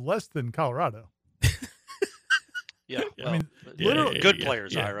 45 less than Colorado. Yeah, well, I mean, literally good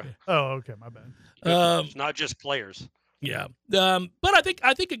players, Ira. Yeah. Oh, okay, my bad. It's not just players. Yeah, but I think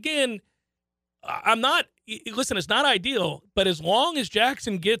again, I'm not. Listen, it's not ideal, but as long as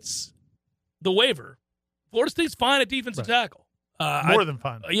Jackson gets the waiver, Florida State's fine at defensive tackle. More than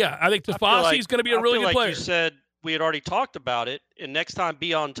fine. Yeah, I think Tafasi is going to be a really good player. You said we had already talked about it, and next time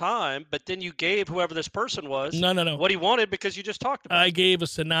be on time, but then you gave whoever this person was what he wanted because you just talked about it. I gave a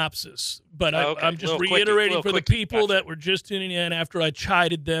synopsis, but okay. I'm just reiterating for the people that were just tuning in after I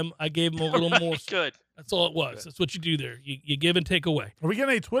chided them. I gave them a little more. Good. That's all it was. Good. That's what you do there. You give and take away. Are we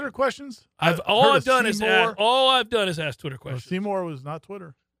getting any Twitter questions? All I've done is ask Twitter questions. Seymour was not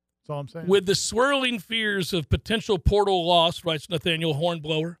Twitter. That's all I'm saying. With the swirling fears of potential portal loss, writes Nathaniel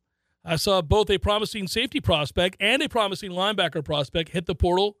Hornblower, I saw both a promising safety prospect and a promising linebacker prospect hit the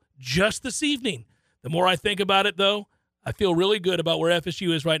portal just this evening. The more I think about it, though, I feel really good about where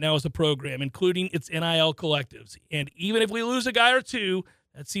FSU is right now as a program, including its NIL collectives. And even if we lose a guy or two,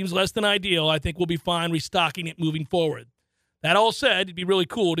 that seems less than ideal. I think we'll be fine restocking it moving forward. That all said, it'd be really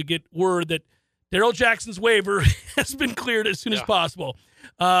cool to get word that Darrell Jackson's waiver has been cleared as soon as possible.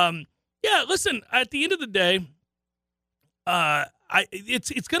 Listen, at the end of the day,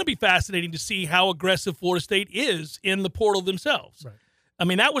 it's going to be fascinating to see how aggressive Florida State is in the portal themselves. Right. I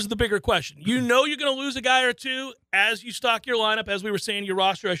mean, that was the bigger question. You know you're going to lose a guy or two as you stock your lineup, as we were saying, your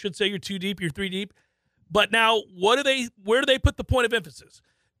roster, I should say, you're 2 deep, you're 3 deep. But now, where do they put the point of emphasis?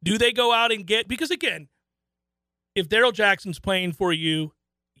 Do they go out and get – because, again, if Darrell Jackson's playing for you,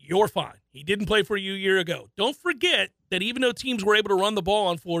 you're fine. He didn't play for you a year ago. Don't forget that even though teams were able to run the ball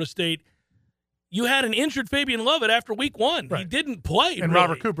on Florida State, you had an injured Fabian Lovett after week 1. Right. He didn't play. And really.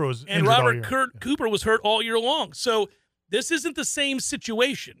 Robert Cooper was injured all year. Cooper was hurt all year long. So this isn't the same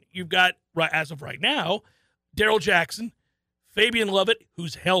situation. You've got, as of right now, Darrell Jackson, Fabian Lovett,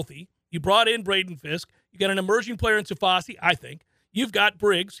 who's healthy. You brought in Braden Fisk. You got an emerging player in Tafasi, I think. You've got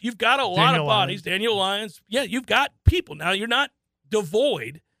Briggs. You've got a lot of bodies. Daniel Lyons. Yeah, you've got people. Now, you're not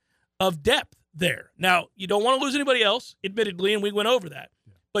devoid of depth there. Now, you don't want to lose anybody else, admittedly, and we went over that.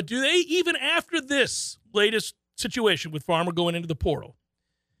 Yeah. But do they, even after this latest situation with Farmer going into the portal,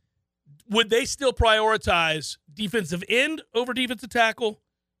 would they still prioritize defensive end over defensive tackle?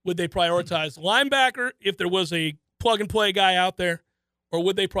 Would they prioritize linebacker if there was a plug-and-play guy out there? or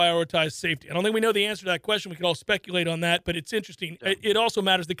would they prioritize safety? I don't think we know the answer to that question. We can all speculate on that, but it's interesting. Yeah. It also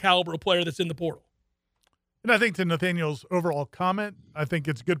matters the caliber of player that's in the portal. And I think to Nathaniel's overall comment, I think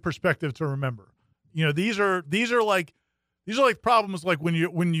it's good perspective to remember. You know, these are like problems like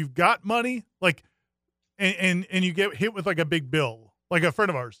when you've got money, like and you get hit with like a big bill. Like a friend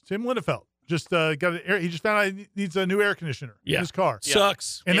of ours, Tim Linnefeld, just he just found out he needs a new air conditioner in his car. Yeah.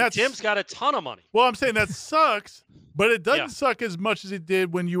 Sucks. And Tim's got a ton of money. Well, I'm saying that sucks, but it doesn't suck as much as it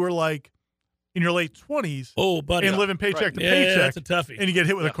did when you were like in your late 20s. Oh, buddy. And living paycheck to Yeah, paycheck. that's a toughie. And you get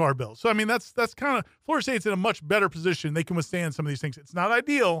hit with a car bill. So, I mean, that's kind of – Florida State's in a much better position. They can withstand some of these things. It's not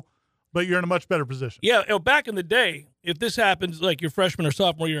ideal, but you're in a much better position. Yeah, back in the day, if this happens like your freshman or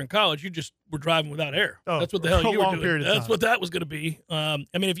sophomore year in college, you just were driving without air. Oh, that's what the hell you were long doing. period of That's time. what that was going to be. I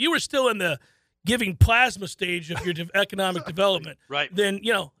mean, if you were still in the giving plasma stage of your economic development, Right. then,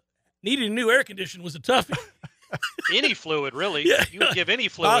 needing a new air conditioner was a toughie. Any fluid, really. Yeah. You would give any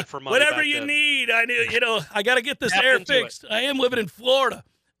fluid for money. Whatever back you then. need. I knew, I got to get this Tap air into it. fixed. I am living in Florida.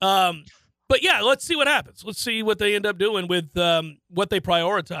 But, yeah, let's see what happens. Let's see what they end up doing with what they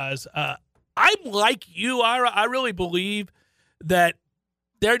prioritize. I'm like you, Ira. I really believe that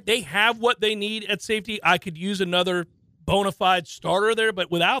they have what they need at safety. I could use another bona fide starter there,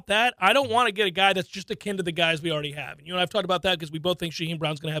 but without that, I don't want to get a guy that's just akin to the guys we already have. And you and I've talked about that because we both think Shaheem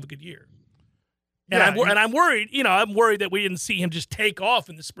Brown's going to have a good year. And I'm worried. I'm worried that we didn't see him just take off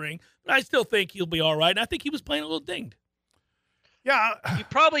in the spring. But I still think he'll be all right. And I think he was playing a little dinged. Yeah. You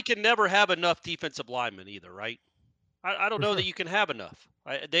probably can never have enough defensive linemen either, right? I don't know that you can have enough.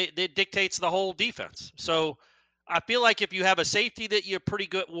 They dictates the whole defense. So I feel like if you have a safety that you're pretty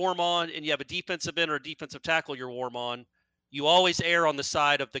good warm on, and you have a defensive end or a defensive tackle you're warm on, you always err on the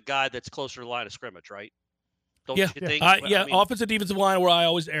side of the guy that's closer to the line of scrimmage, right? Don't you think? Offensive, defensive line where I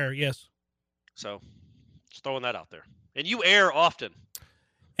always err, yes. So just throwing that out there. And you err often.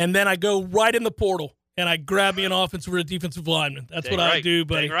 And then I go right in the portal, and I grab me an offensive or a defensive lineman. That's Dang what right. I do.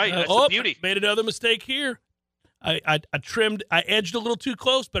 But Dang right. That's the beauty. Made another mistake here. I edged a little too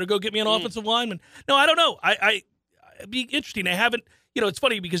close. Better go get me an offensive lineman. No, I don't know. It'd be interesting. I haven't, it's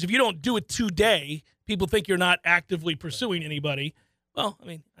funny because if you don't do it today, people think you're not actively pursuing anybody. Well, I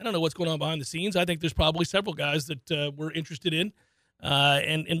mean, I don't know what's going on behind the scenes. I think there's probably several guys that we're interested in,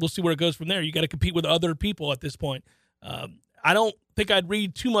 and we'll see where it goes from there. You got to compete with other people at this point. I don't think I'd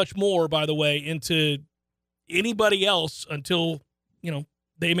read too much more, by the way, into anybody else until,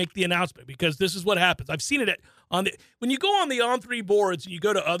 they make the announcement, because this is what happens. I've seen it when you go on the On3 boards and you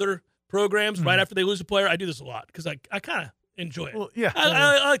go to other programs right after they lose a player. I do this a lot because I kind of enjoy it. Well, yeah.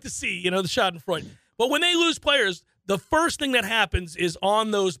 I like to see, the schadenfreude. But when they lose players, the first thing that happens is on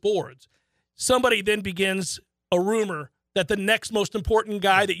those boards, somebody then begins a rumor that the next most important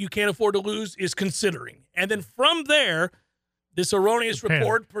guy that you can't afford to lose is considering. And then from there, this erroneous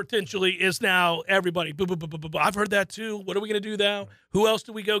report potentially is now everybody. I've heard that too. What are we going to do now? Who else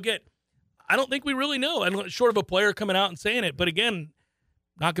do we go get? I don't think we really know. And short of a player coming out and saying it. But again,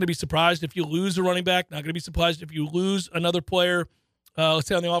 not going to be surprised if you lose a running back. Not going to be surprised if you lose another player, let's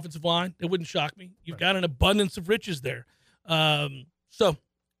say on the offensive line. It wouldn't shock me. You've got an abundance of riches there. So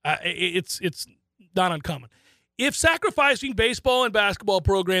it's not uncommon. If sacrificing baseball and basketball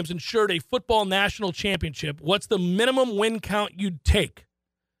programs ensured a football national championship, what's the minimum win count you'd take?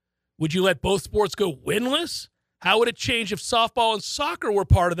 Would you let both sports go winless? How would it change if softball and soccer were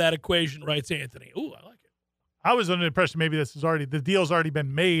part of that equation, writes Anthony. Ooh, I like it. I was under the impression maybe the deal's already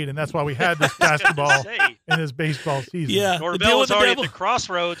been made, and that's why we had this basketball and this baseball season. Yeah, Norvell was already at the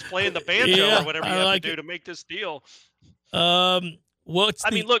crossroads playing the banjo or whatever you have to do to make this deal.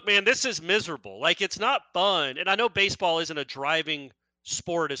 Look, man, this is miserable. Like, it's not fun. And I know baseball isn't a driving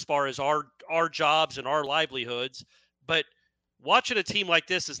sport as far as our jobs and our livelihoods, but watching a team like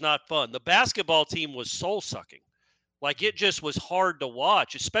this is not fun. The basketball team was soul-sucking. Like, it just was hard to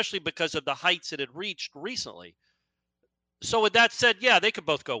watch, especially because of the heights it had reached recently. So with that said, yeah, they could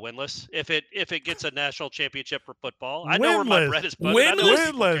both go winless if it gets a national championship for football. I know where my bread is buttered. I know what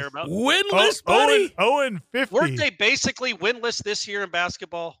people care about. Winless, buddy. 0-50. Weren't they basically winless this year in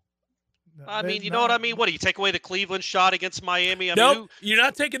basketball? I mean, you know what I mean? What, do you take away the Cleveland shot against Miami? Nope, you're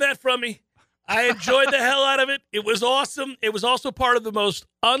not taking that from me. I enjoyed the hell out of it. It was awesome. It was also part of the most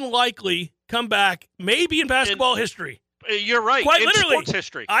unlikely comeback maybe in basketball history. You're right. Quite in literally. Sports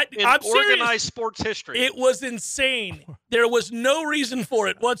history. I'm organized serious. Sports history. It was insane. There was no reason for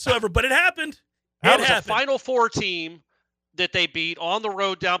it whatsoever, but it happened. That was a Final Four team that they beat on the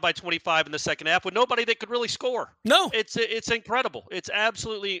road down by 25 in the second half with nobody that could really score. No. It's incredible. It's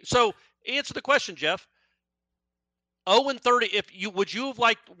absolutely – so answer the question, Jeff. 0-30, would you have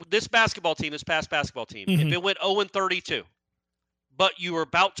liked this past basketball team, if it went 0-32? but you were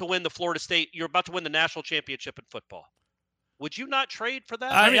about to win you're about to win the national championship in football. Would you not trade for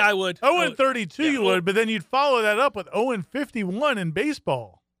that? I would. 0-32 you would, but then you'd follow that up with 0-51 in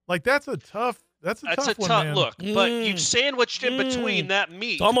baseball. Like that's a tough one, man. Look, but you sandwiched in between that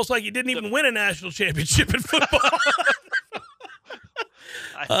meat. It's almost like you didn't even win a national championship in football.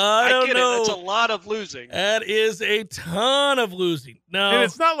 I don't know. That's a lot of losing. That is a ton of losing. No, and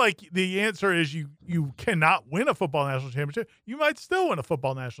it's not like the answer is you cannot win a football national championship. You might still win a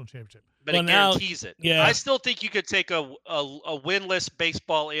football national championship. But it guarantees it. Yeah. I still think you could take a winless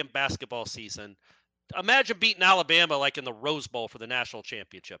baseball and basketball season. Imagine beating Alabama like in the Rose Bowl for the national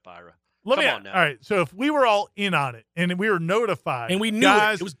championship, Ira. Come on now. All right, so if we were all in on it and we were notified, and we knew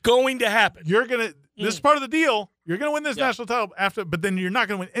guys, it was going to happen, you're gonna. This is part of the deal. You're gonna win this national title after, but then you're not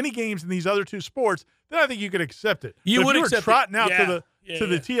gonna win any games in these other two sports. Then I think you could accept it. You would if you accept were trotting it. out Yeah. to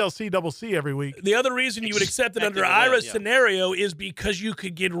the TLC double C every week. The other reason you would accept it under Ira's scenario is because you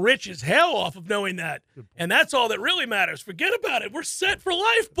could get rich as hell off of knowing that. And that's all that really matters. Forget about it. We're set for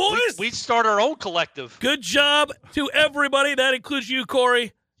life, boys. We start our own collective. Good job to everybody. That includes you,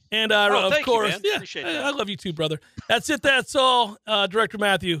 Corey. And of course, you, appreciate that. I love you too, brother. That's it. That's all. Director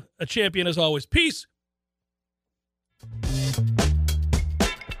Matthew, a champion as always. Peace.